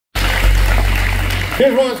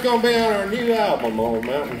Here's one that's going to be on our new album on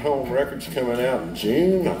Mountain Home Records coming out in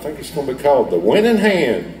June. I think it's going to be called The Winning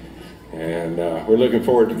Hand. And we're looking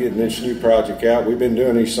forward to getting this new project out. We've been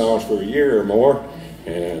doing these songs for a year or more.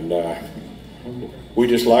 And we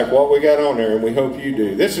just like what we got on there, and we hope you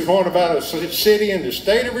do. This is one about a city in the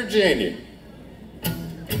state of Virginia.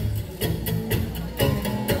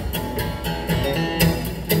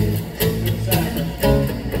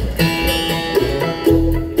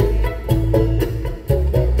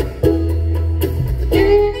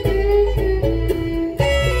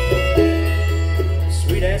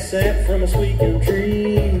 Sap from a sweet gum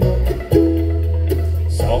tree,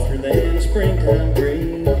 softer than a springtime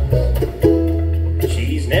breeze.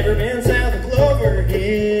 She's never been south of Clover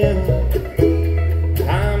Hill.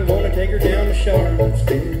 I'm gonna take her down to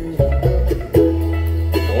Charlottesville.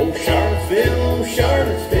 Oh, Charlottesville, oh,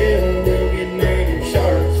 Charlottesville, we'll get married in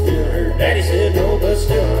Charlottesville. Her daddy said no, but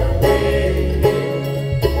still I'm ready.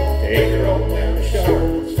 Take her on down to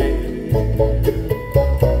Charlottesville.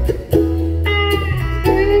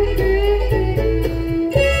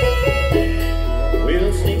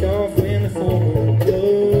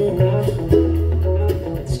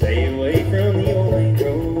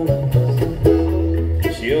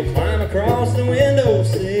 She'll climb across the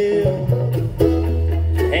windowsill,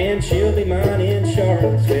 and she'll be mine in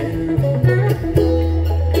Charlottesville.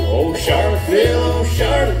 Oh, Charlottesville, oh,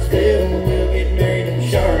 Charlottesville, we'll get married in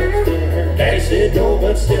Charlottesville. Her daddy said no,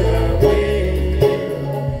 but still I will.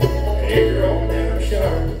 Take her on down to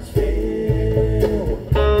Charlottesville.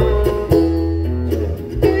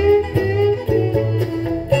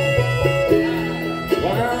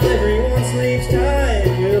 While everyone sleeps tight,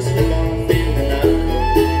 we'll sleep on.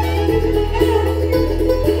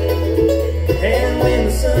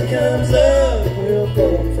 Sun comes up, we'll go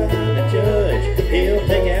and find a judge. He'll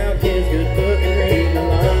take out his good book and read the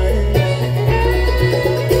lines,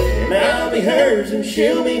 and I'll be hers and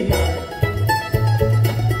she'll be mine.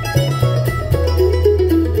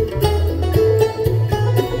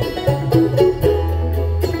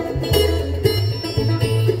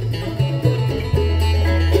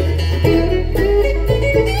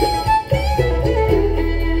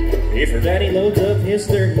 If her daddy loads up his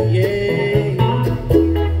 38,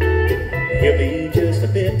 he'll be just a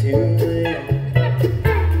bit too late.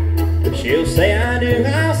 She'll say I do,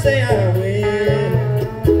 I'll say I will,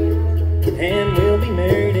 and we'll be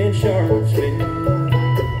married in Charlottesville.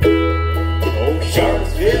 Oh,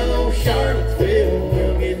 Charlottesville, oh, Charlottesville,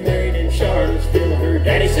 we'll get married in Charlottesville. Her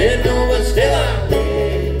daddy said no, but still I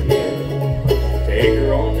will. Take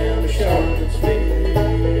her on down to Charlottesville.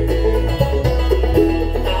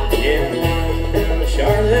 Yeah, down to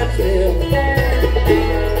Charlottesville.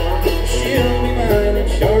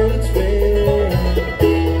 Charlottesville,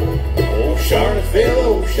 oh, Charlottesville,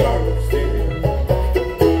 oh, Charlottesville.